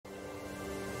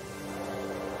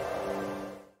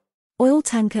oil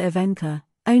tanker Ivanka,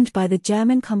 owned by the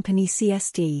German company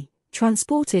CSD,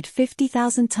 transported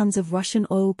 50,000 tons of Russian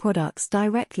oil products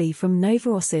directly from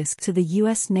Novorossiysk to the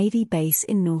U.S. Navy base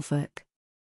in Norfolk.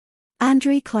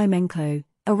 Andrei Klimenko,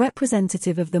 a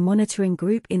representative of the monitoring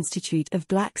group Institute of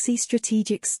Black Sea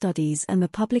Strategic Studies and the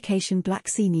publication Black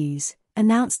Sea News,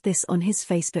 announced this on his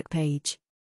Facebook page.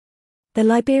 The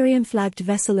Liberian-flagged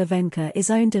vessel Ivanka is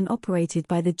owned and operated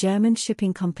by the German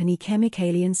shipping company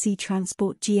Chemikalien Sea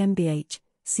Transport GmbH,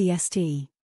 CST.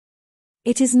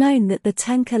 It is known that the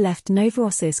tanker left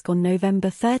Novorossiysk on November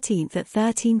 13 at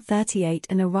 13:38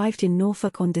 and arrived in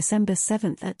Norfolk on December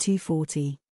 7 at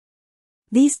 2:40.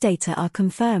 These data are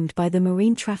confirmed by the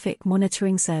Marinetraffic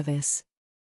monitoring service.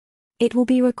 It will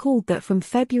be recalled that from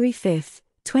February 5,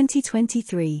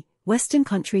 2023, Western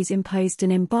countries imposed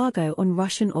an embargo on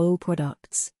Russian oil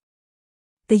products.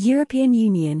 The European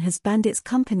Union has banned its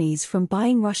companies from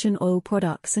buying Russian oil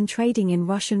products and trading in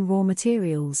Russian raw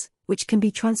materials, which can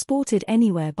be transported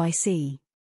anywhere by sea.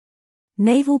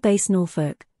 Naval Base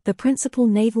Norfolk, the principal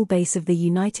naval base of the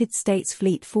United States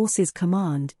Fleet Forces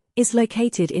Command, is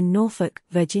located in Norfolk,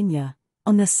 Virginia,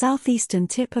 on the southeastern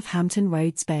tip of Hampton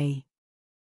Roads Bay.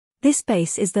 This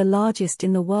base is the largest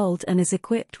in the world and is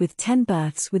equipped with 10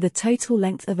 berths with a total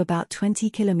length of about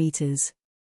 20 kilometers.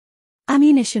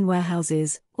 Ammunition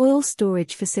warehouses, oil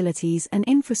storage facilities and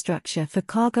infrastructure for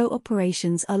cargo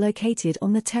operations are located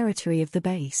on the territory of the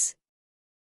base.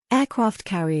 Aircraft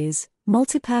carriers,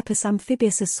 multipurpose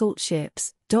amphibious assault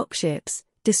ships, dock ships,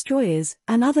 destroyers,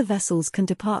 and other vessels can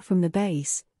depart from the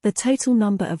base, the total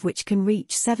number of which can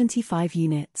reach 75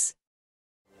 units.